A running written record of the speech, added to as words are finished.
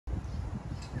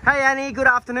Hey Annie, good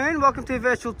afternoon. Welcome to a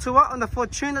virtual tour on the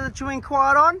Fortuner that you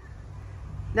inquired on.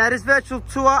 Now this virtual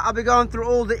tour, I'll be going through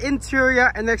all the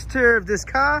interior and exterior of this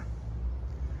car,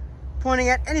 pointing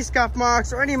at any scuff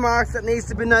marks or any marks that needs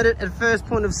to be noted at first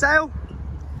point of sale.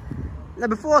 Now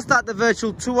before I start the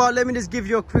virtual tour, let me just give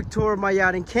you a quick tour of my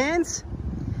yard in Cairns,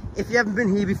 if you haven't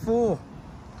been here before.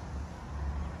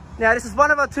 Now this is one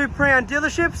of our two pre-owned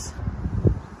dealerships.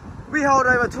 We hold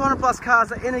over 200 plus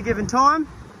cars at any given time,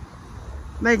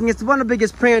 making it one of the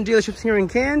biggest pre-owned dealerships here in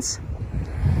Cairns.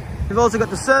 We've also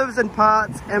got the service and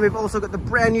parts, and we've also got the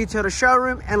brand new Toyota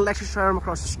showroom and Lexus showroom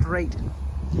across the street.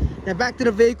 Now back to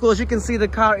the vehicle, as you can see the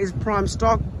car is prime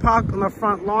stock, parked on the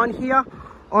front line here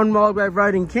on Mulgrave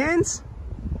Road in Cairns.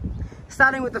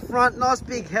 Starting with the front, nice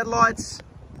big headlights,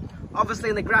 obviously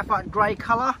in the graphite grey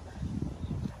colour.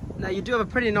 Now you do have a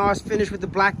pretty nice finish with the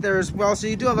black there as well, so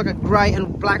you do have like a grey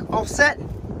and black offset.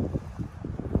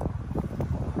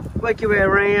 Work your way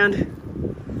around,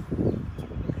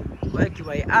 work your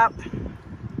way up.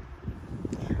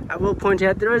 I will point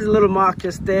out there is a little mark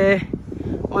just there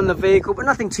on the vehicle, but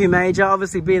nothing too major.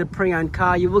 Obviously being a pre-owned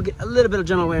car, you will get a little bit of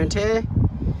general wear and tear.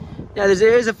 Now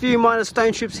there is a few minor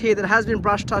stone chips here that has been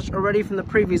brush touched already from the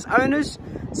previous owners,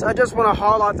 so I just want to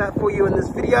highlight that for you in this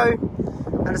video.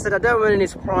 As I said, I don't want any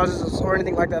surprises or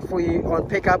anything like that for you on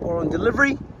pickup or on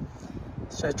delivery,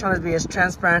 so trying to be as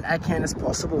transparent as I can as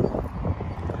possible.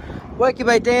 Work your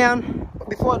way down, but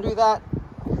before I do that,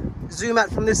 zoom out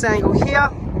from this angle here.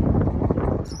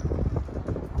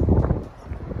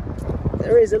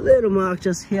 There is a little mark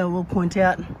just here, we'll point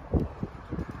out.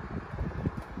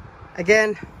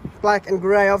 Again, black and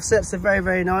grey offsets are very,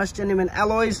 very nice, genuine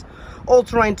alloys.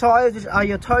 All-terrain tyres, which are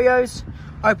your Toyos,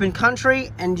 open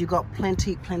country, and you've got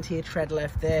plenty of tread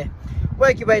left there.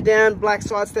 Work your way down, black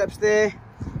side steps there,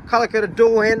 colour-coded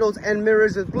door handles and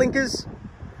mirrors with blinkers.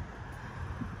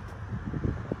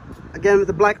 Again with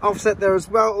the black offset there as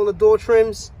well on the door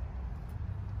trims.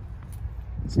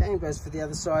 Same goes for the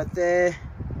other side there.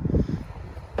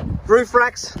 Roof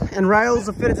racks and rails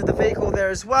are fitted to the vehicle there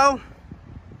as well.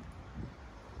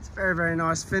 It's a very, very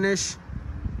nice finish.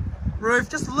 Roof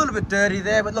just a little bit dirty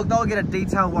there, but look, they'll get a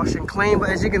detail wash and clean, but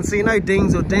as you can see, no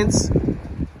dings or dents.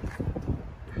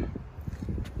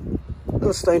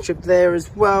 Little stone chip there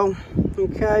as well.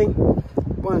 Okay,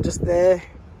 one just there.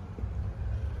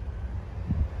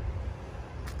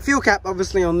 Fuel cap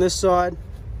obviously on this side.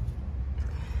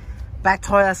 Back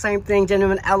tyre, same thing,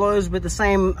 genuine alloys with the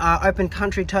same open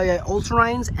country Toyo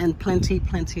all-terrains and plenty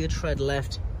of tread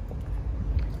left.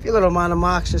 A few little minor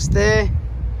marks just there.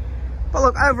 But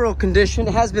look, overall condition,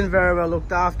 it has been very well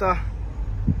looked after.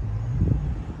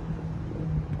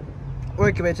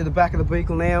 Work your way to the back of the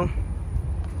vehicle now.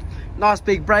 Nice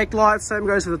big brake lights, same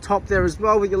goes to the top there as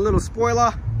well with your little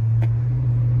spoiler.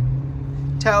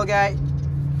 Tailgate.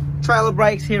 Trailer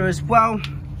brakes here as well.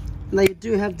 Now you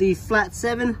do have the flat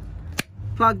 7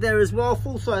 plug there as well,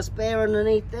 full size spare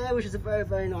underneath there, which is a very,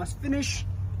 very nice finish.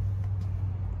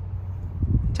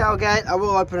 Tailgate, I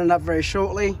will open it up very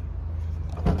shortly.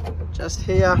 Just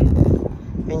here,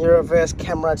 and your reverse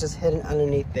camera just hidden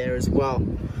underneath there as well.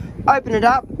 Open it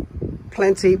up,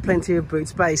 plenty of boot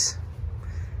space.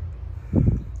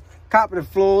 Carpeted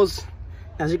floors.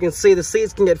 As you can see, the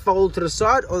seats can get folded to the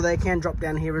side or they can drop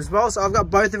down here as well. So I've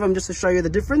got both of them just to show you the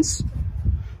difference.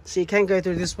 So you can go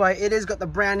through this way. It has got the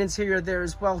brown interior there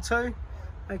as well too.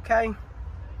 Okay.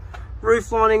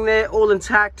 Roof lining there, all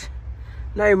intact.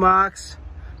 No marks.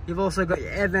 You've also got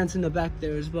your air vents in the back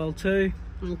there as well too.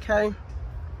 Okay.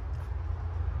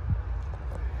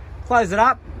 Close it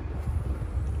up.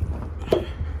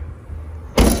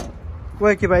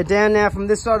 Work your way down now from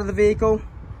this side of the vehicle.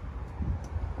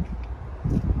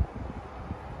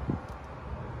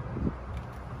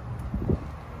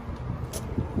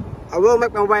 I will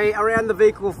make my way around the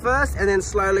vehicle first and then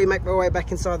slowly make my way back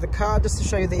inside the car just to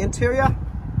show you the interior.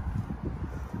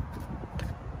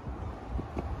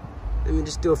 Let me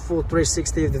just do a full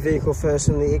 360 of the vehicle first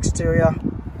in the exterior.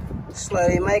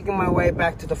 Slowly making my way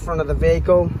back to the front of the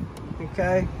vehicle.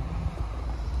 Okay.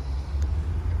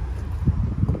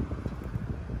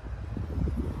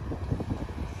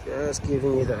 Just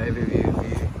giving you the overview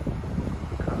view.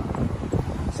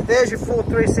 So there's your full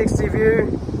 360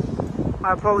 view.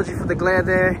 My apology for the glare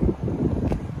there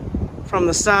from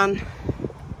the sun.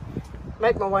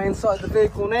 Make my way inside the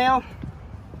vehicle now.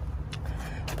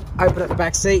 Open up the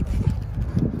back seat.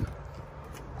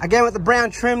 Again with the brown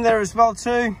trim there as well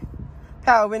too.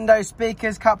 Power windows,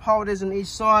 speakers, cup holders on each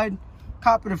side.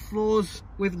 Carpeted floors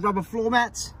with rubber floor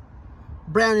mats.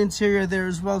 Brown interior there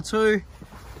as well too.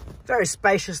 Very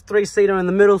spacious 3-seater in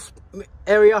the middle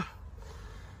area.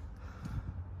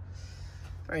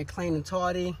 Very clean and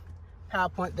tidy. Power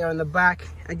point there in the back.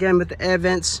 Again with the air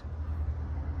vents.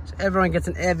 So everyone gets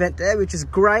an air vent there, which is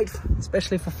great,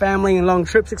 especially for family and long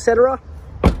trips, etc.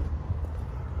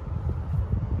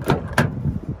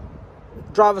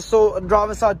 Driver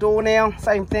side door now,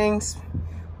 same things.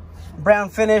 Brown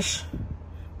finish,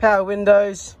 power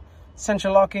windows,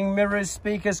 central locking, mirrors,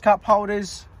 speakers, cup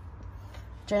holders.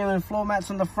 Genuine floor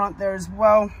mats on the front there as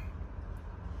well.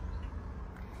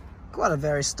 Quite a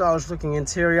very stylish looking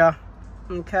interior.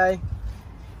 Okay,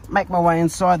 make my way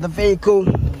inside the vehicle.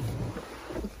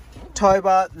 Tow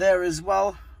bar there as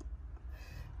well.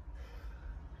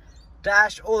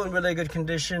 Dash all in really good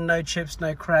condition, no chips,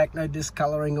 no crack, no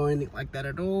discoloring or anything like that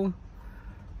at all.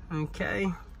 Okay,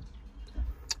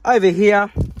 over here,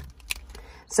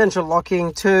 central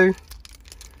locking too.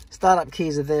 Startup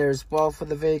keys are there as well for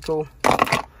the vehicle.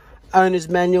 Owner's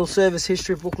manual, service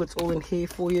history booklets all in here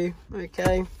for you.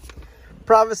 Okay,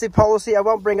 privacy policy, I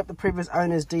won't bring up the previous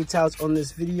owner's details on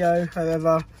this video,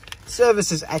 however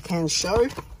services I can show.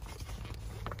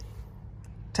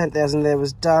 10,000 there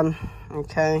was done.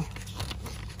 Okay,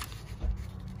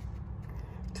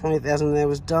 20,000 there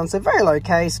was done, so very low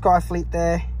case. Skyfleet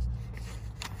there.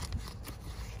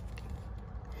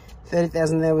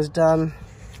 30,000 there was done.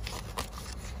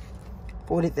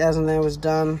 40,000 there was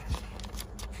done.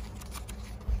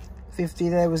 50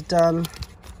 there was done.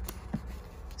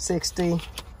 60,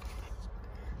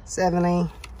 70,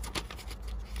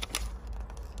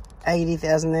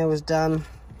 80,000 there was done,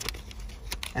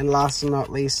 and last but not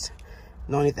least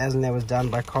 90,000 there was done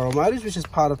by Coral Motors, which is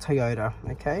part of Toyota.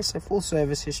 Okay, so full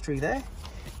service history there.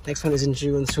 Next one isn't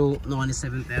due until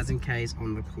 97,000 Ks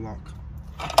on the clock.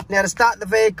 Now to start the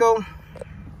vehicle,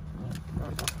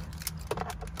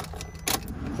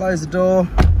 close the door.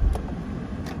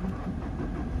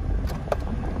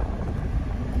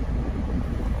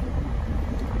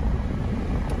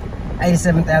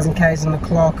 $87,000 Ks on the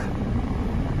clock.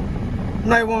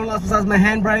 No warning lights besides my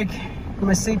handbrake,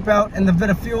 my seatbelt, and the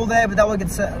bit of fuel there, but they'll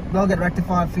get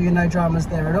rectified for you. No dramas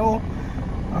there at all.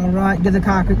 All right, give the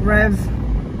car a quick rev.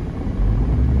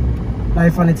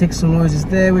 No funny ticks or noises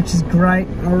there, which is great.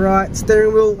 All right,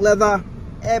 steering wheel, leather,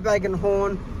 airbag and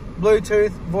horn,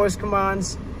 Bluetooth, voice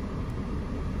commands.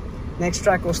 Next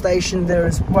track or station there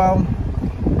as well.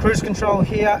 Cruise control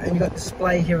here, and you've got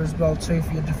display here as well too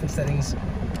for your different settings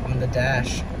on the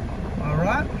dash. All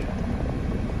right.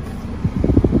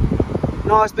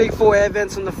 Nice big 4 air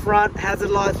vents on the front,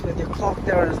 hazard lights with your clock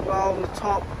there as well on the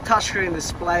top, touchscreen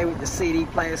display with the CD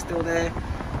player still there,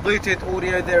 Bluetooth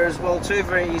audio there as well too,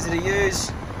 very easy to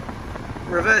use.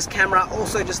 Reverse camera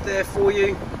also just there for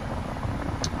you.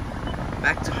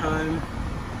 Back to home.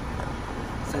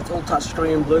 So it's all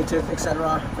touchscreen, Bluetooth,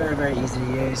 etc. Very, very easy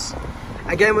to use.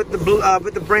 Again with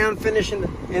the brown finish in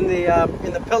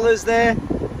the pillars there,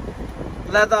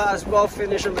 leather as well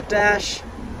finish on the dash.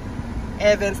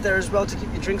 Air vents there as well to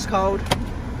keep your drinks cold.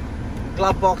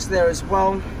 Glove box there as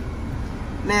well.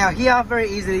 Now here, very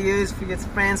easy to use for your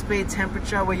fan speed,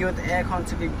 temperature, where you want the aircon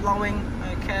to be blowing.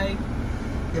 Okay.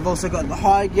 You've also got the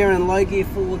high gear and low gear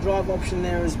 4-wheel drive option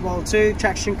there as well too.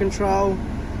 Traction control.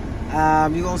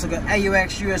 You've also got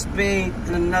AUX, USB,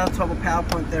 and another type of power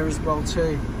point there as well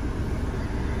too.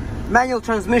 Manual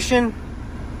transmission,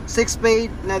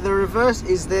 6-speed. Now the reverse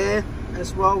is there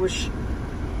as well, which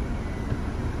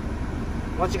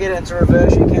once you get it into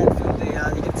reverse, you can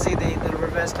feel you can see the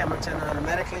reverse camera turn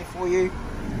automatically for you.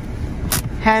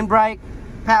 Handbrake,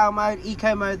 power mode,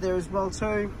 eco mode there as well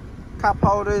too. Cup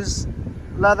holders,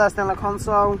 leather center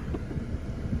console.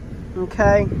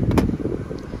 Okay,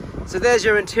 so there's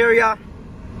your interior.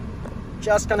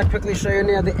 Just gonna quickly show you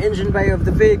now the engine bay of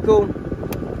the vehicle.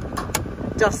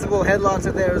 Adjustable headlights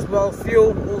are there as well.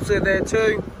 Fuel also there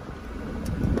too.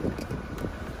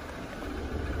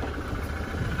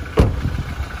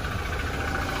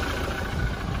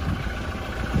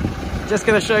 Just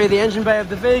going to show you the engine bay of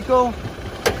the vehicle,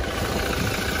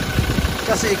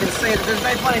 just so you can see that there's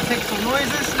no funny ticks or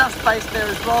noises. Enough space there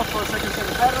as well for a second set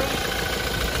of batteries.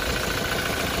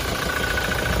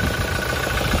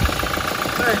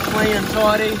 Very clean and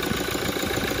tidy.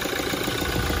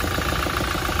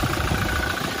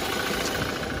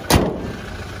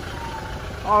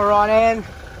 Alright, and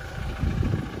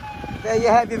there you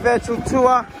have your virtual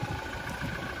tour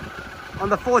on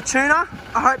the Fortuner.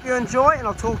 I hope you enjoy, and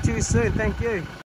I'll talk to you soon. Thank you.